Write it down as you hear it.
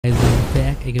Guys, I'm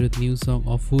back again with new song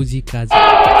of Fujii Kaze.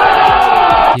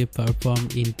 They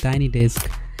performed in Tiny Desk,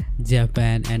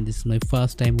 Japan, and this is my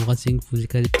first time watching Fujii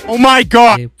Kaze. Oh my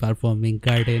god! Performing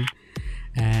Garden,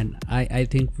 and I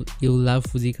think you love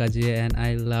Fujii Kaze, and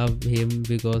I love him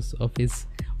because of his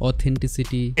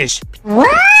authenticity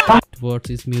towards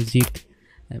his music,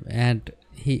 and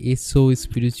he is so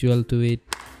spiritual to it.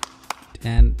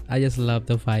 And I just love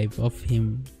the vibe of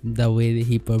him, the way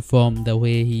he perform, the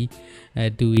way he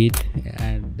do it,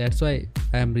 and that's why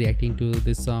I'm reacting to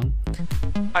this song.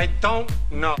 I don't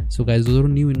know. So guys, those who are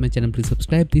new in my channel, please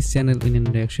subscribe this channel in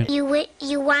reaction. You could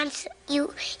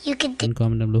And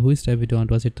comment down below which type video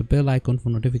and watch it, the bell icon for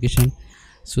notification.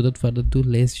 So that further ado,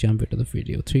 let's jump into the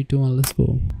video. 3 2 1, let's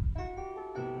go.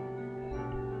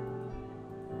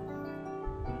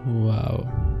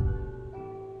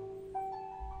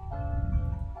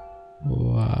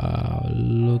 Wow,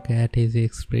 look at his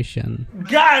expression.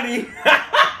 Got it!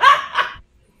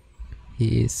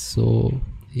 He is so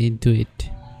into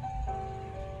it.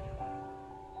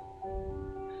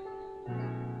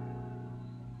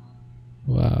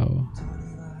 Wow.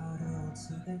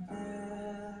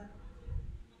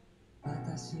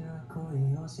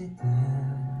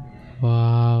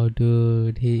 Wow,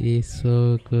 dude, he is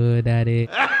so good at it.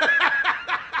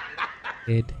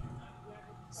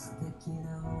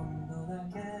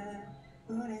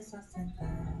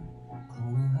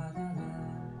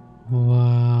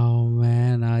 Wow,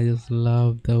 man, I just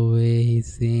love the way he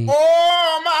sings.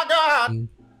 Oh my god!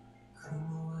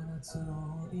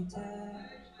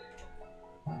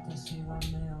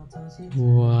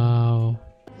 Wow.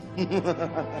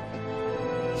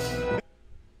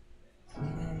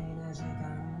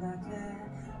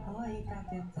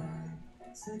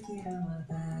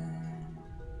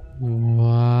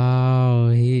 Wow,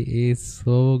 he is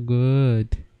so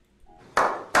good.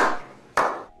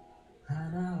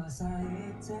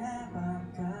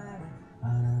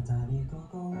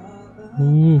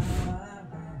 Oof.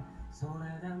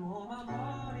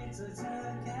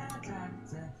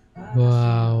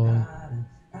 Wow.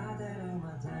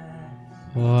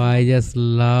 Oh, I just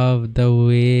love the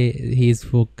way his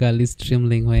vocal is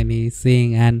trembling when he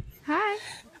sing, and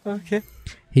Okay.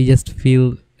 he just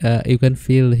feel you can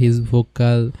feel his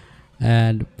vocal,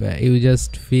 and you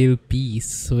just feel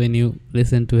peace when you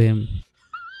listen to him.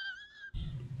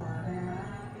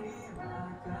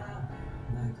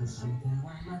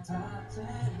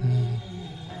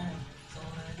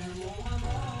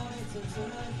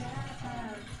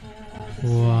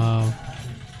 Wow.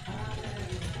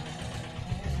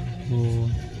 Oh.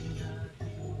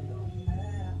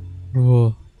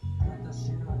 Oh.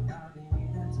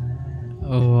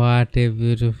 Oh, what a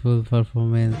beautiful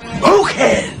performance.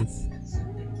 Okay!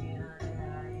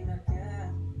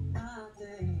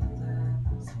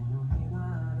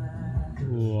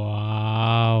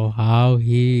 Wow, how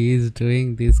he is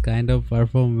doing this kind of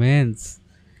performance.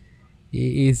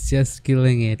 He is just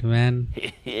killing it, man.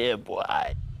 Yeah,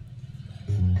 boy.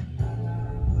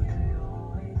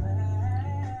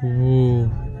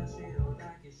 Ooh.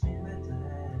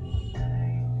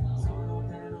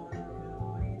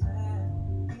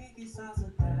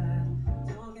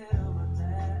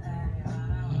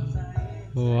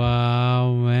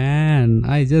 Wow, man,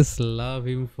 I just love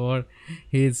him for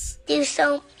his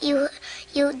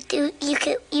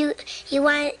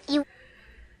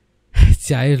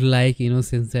childlike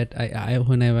innocence that I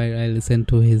whenever I listen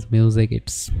to his music,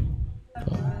 it's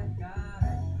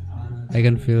I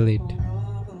can feel it.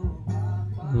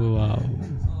 Wow.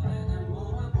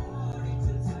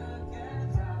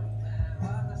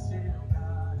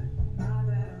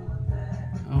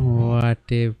 What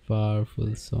a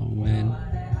powerful song, man.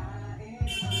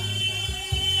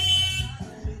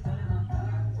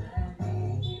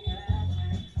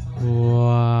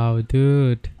 Wow,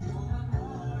 dude.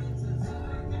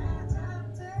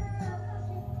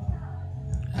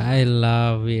 I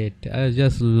love it. I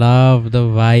just love the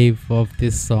vibe of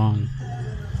this song.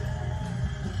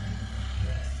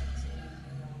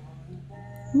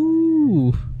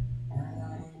 Ooh.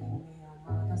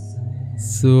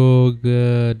 So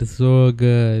good, so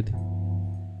good.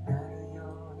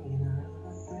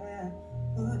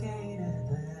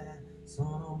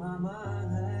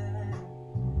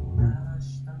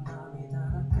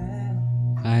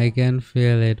 I can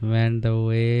feel it, man, the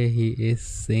way he is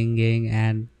singing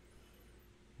and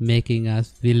making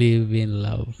us believe in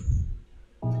love.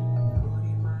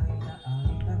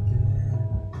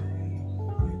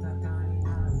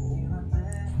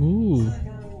 Ooh.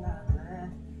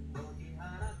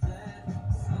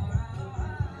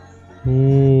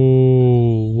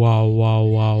 Ooh. Wow, wow,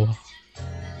 wow.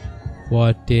 Wow,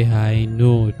 What a high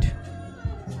note.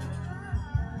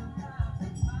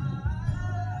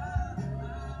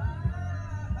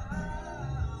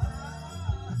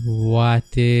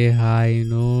 What a high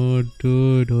note,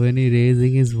 dude. When he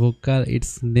raising his vocal,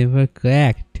 it's never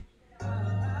cracked.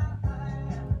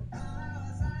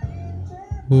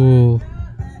 Oh.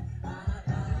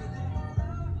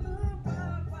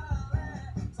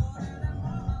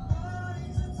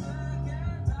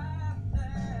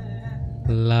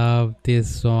 Love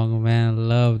this song, man.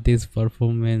 Love this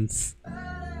performance.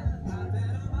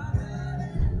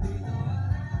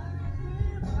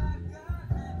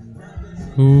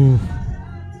 Ooh.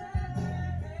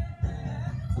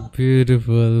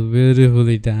 Beautiful,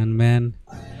 beautifully done, man.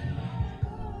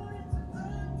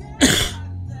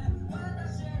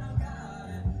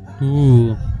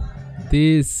 Ooh.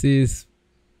 This is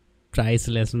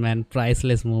priceless, man.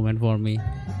 Priceless moment for me.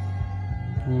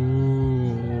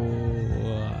 Ooh.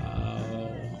 Wow.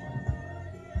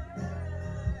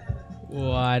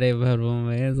 What a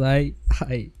performance. I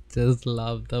just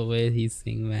love the way he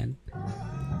sing, man.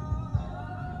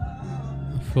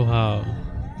 Wow.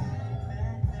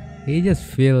 He just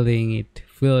feeling it,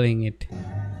 feeling it.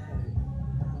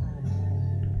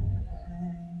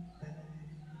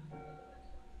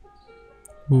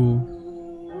 Ooh.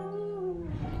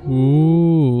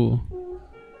 Ooh.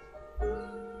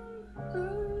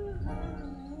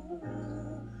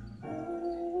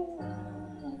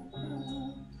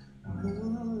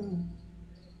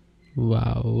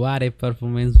 Wow, what a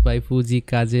performance by Fujii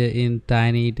Kaze in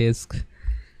Tiny Desk.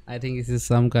 I think this is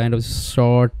some kind of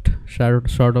short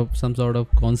of some sort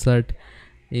of concert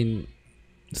in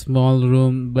small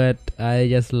room, but I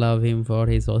just love him for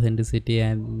his authenticity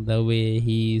and the way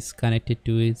he is connected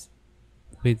to his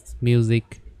with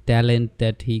music talent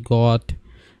that he got,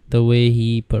 the way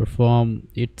he performed.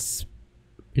 It's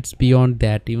beyond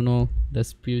that, you know, the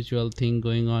spiritual thing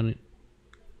going on.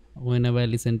 Whenever I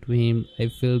listen to him, I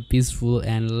feel peaceful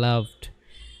and loved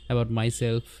about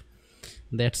myself.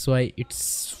 That's why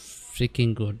it's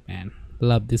freaking good, man.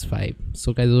 Love this vibe.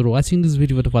 So guys, if you're watching this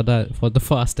video for the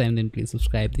first time, then please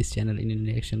subscribe this channel in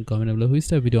any reaction, comment below which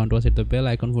type video you want to watch, hit the bell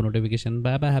icon for notification.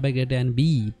 Bye bye, have a great day and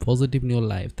be positive in your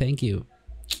life. Thank you.